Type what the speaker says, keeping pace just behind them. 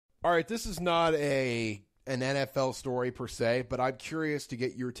All right, this is not an NFL story per se, but I'm curious to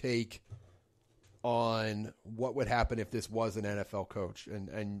get your take on what would happen if this was an NFL coach,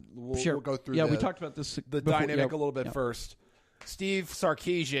 and we'll go through. Yeah, we talked about this. The dynamic a little bit first. Steve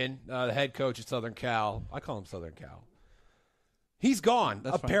Sarkisian, the head coach at Southern Cal, I call him Southern Cal. He's gone.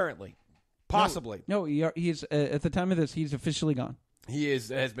 That's apparently, fine. Possibly. No, he's at the time of this, he's officially gone. He has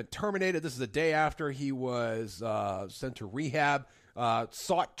been terminated. This is the day after he was sent to rehab,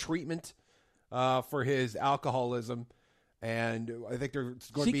 sought treatment for his alcoholism. And I think there's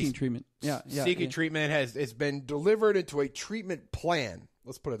going to be seeking treatment. Seeking treatment has been delivered into a treatment plan.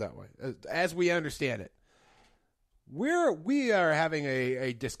 Let's put it that way, as we understand it. We are having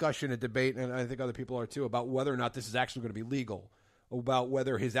a discussion, a debate, and I think other people are too, about whether or not this is actually going to be legal, about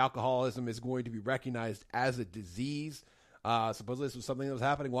whether his alcoholism is going to be recognized as a disease. Supposedly this was something that was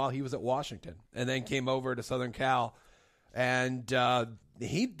happening while he was at Washington, and then came over to Southern Cal, and they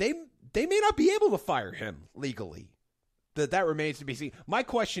may not be able to fire him legally. That remains to be seen. My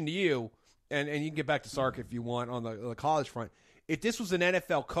question to you, and you can get back to Sark if you want on the college front, if this was an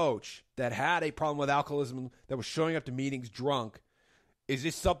NFL coach that had a problem with alcoholism, that was showing up to meetings drunk, is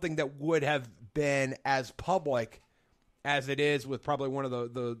this something that would have been as public as it is with probably one of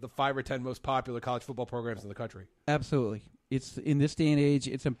the 5 or 10 most popular college football programs in the country? Absolutely. It's in this day and age,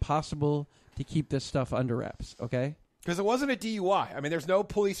 it's impossible to keep this stuff under wraps, okay? Because it wasn't a DUI. I mean, there's no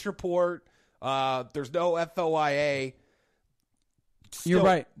police report. There's no FOIA. Still, you're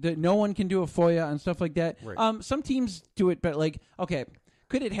right. No one can do a FOIA and stuff like that. Right. Some teams do it, but okay,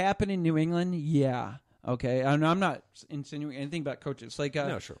 could it happen in New England? Yeah. Okay. I'm not insinuating anything about coaches.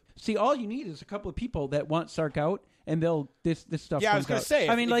 No, sure. See, all you need is a couple of people that want Sark out, and they'll this stuff. Yeah, I was going to say.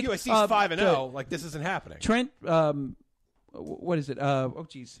 I mean, if USC's 5-0, this isn't happening. Trent, what is it?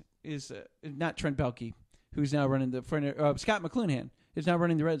 Is not Trent Baalke, who's now running the Scott McClanahan is now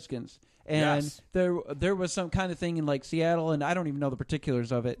running the Redskins. And yes. there was some kind of thing in Seattle, and I don't even know the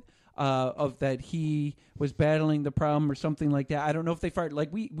particulars of it, of that he was battling the problem or something like that. I don't know if they fired.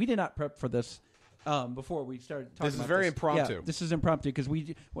 We did not prep for this before we started talking about this. This is very impromptu. Yeah, this is impromptu because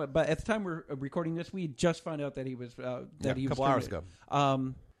but at the time we're recording this, we just found out that he was a couple hours ago.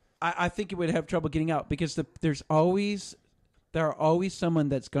 I think it would have trouble getting out because there are always someone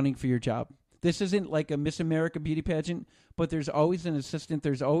that's gunning for your job. This isn't like a Miss America beauty pageant, but there's always an assistant.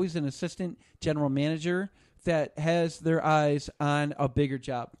 There's always an assistant general manager that has their eyes on a bigger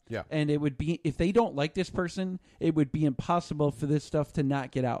job. Yeah. And it would be, if they don't like this person, it would be impossible for this stuff to not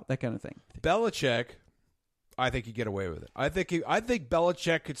get out, that kind of thing. Belichick, I think he'd get away with it. I think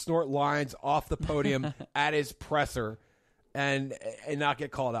Belichick could snort lines off the podium at his presser and not get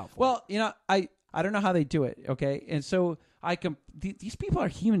called out for it. Well, I don't know how they do it, okay? And so these people are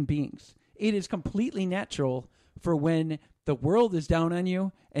human beings. It is completely natural for when the world is down on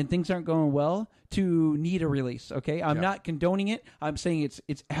you and things aren't going well to need a release, okay? I'm not condoning it. I'm saying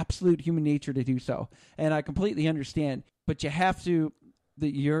it's absolute human nature to do so. And I completely understand. But you have to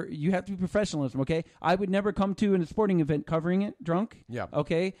you have to be professionalism, okay? I would never come to a sporting event covering it drunk. Yeah.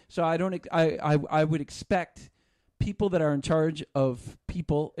 Okay? So I would expect people that are in charge of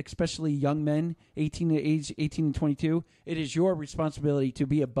people, especially young men, 18 and 22, it is your responsibility to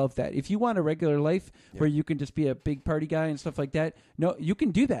be above that. If you want a regular life where you can just be a big party guy and stuff like that, no, you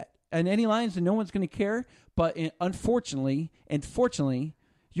can do that. And any lines, and no one's going to care. But unfortunately, and fortunately,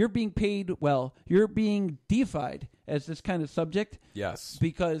 you're being paid well. You're being deified as this kind of subject. Yes.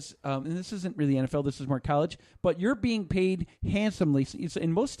 Because, and this isn't really NFL, this is more college, but you're being paid handsomely.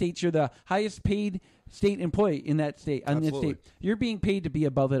 In most states, you're the highest paid state employee in that state. Absolutely. That state. You're being paid to be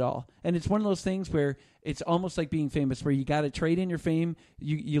above it all. And it's one of those things where it's almost like being famous, where you got to trade in your fame.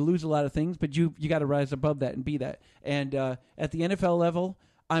 You lose a lot of things, but you got to rise above that and be that. And at the NFL level,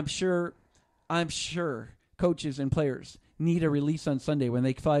 I'm sure coaches and players need a release on Sunday when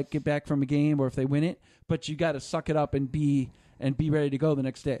they get back from a game or if they win it, but you got to suck it up and be ready to go the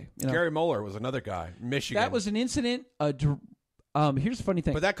next day. Gary Moeller was another guy, Michigan. That was an incident. Here's the funny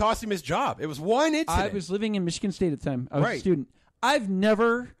thing. But that cost him his job. It was one incident. I was living in Michigan State at the time. I was a student. I've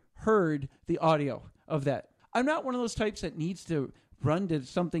never heard the audio of that. I'm not one of those types that needs to run to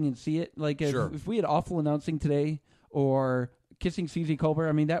something and see it. Like if we had awful announcing today or kissing CZ Colbert,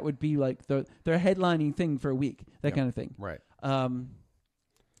 I mean, that would be like their headlining thing for a week, that kind of thing. Right.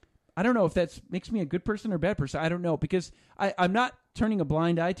 I don't know if that makes me a good person or a bad person. I don't know, because I'm not turning a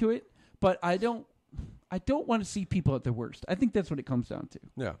blind eye to it, but I don't want to see people at their worst. I think that's what it comes down to.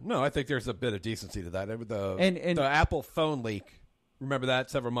 Yeah. No, I think there's a bit of decency to that. The Apple phone leak, remember that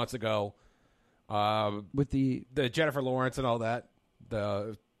several months ago? With the Jennifer Lawrence and all that.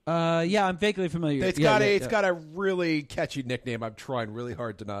 Yeah, I'm vaguely familiar. It's got a really catchy nickname. I'm trying really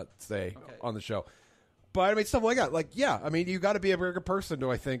hard to not say on the show. But I mean, stuff like that. Like, yeah, I mean, you got to be a bigger person,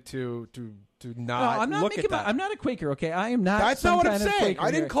 do I think, to not I'm not look at that. I'm not a Quaker, okay? I am not. That's not what I'm saying.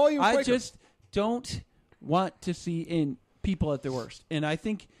 I didn't call you a Quaker. I just don't want to see in people at their worst. And I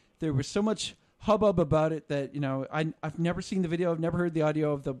think there was so much hubbub about it that, I've never seen the video. I've never heard the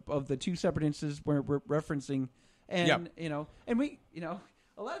audio of the two separate instances where we're referencing. And, and we,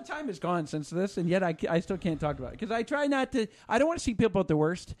 a lot of time has gone since this, and yet I still can't talk about it. Because I try not to, I don't want to see people at their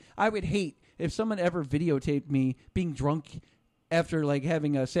worst. I would hate if someone ever videotaped me being drunk after like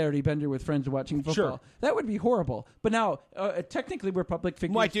having a Saturday bender with friends and watching football. Sure. That would be horrible. But now, technically, we're public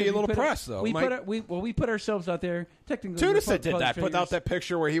figures. Might do you a little press, though. We put ourselves out there. Technically, Tunisia did that. Put out that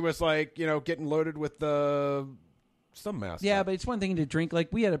picture where he was like, getting loaded with some mask. Yeah, but it's one thing to drink. Like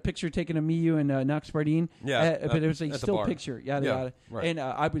we had a picture taken of me, you, and Knox Bardeen. Yeah, but it was a still picture. Yada yada. Right. And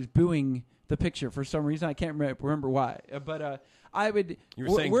I was booing the picture for some reason. I can't remember why. But I would.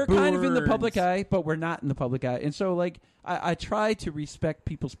 We're kind of in the public eye, but we're not in the public eye. And so, like, I try to respect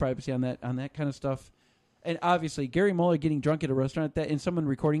people's privacy on that kind of stuff. And obviously, Gary Muller getting drunk at a restaurant and someone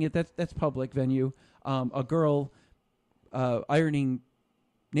recording it, that's public venue. A girl ironing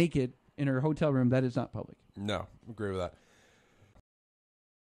naked in her hotel room, that is not public. No, agree with that.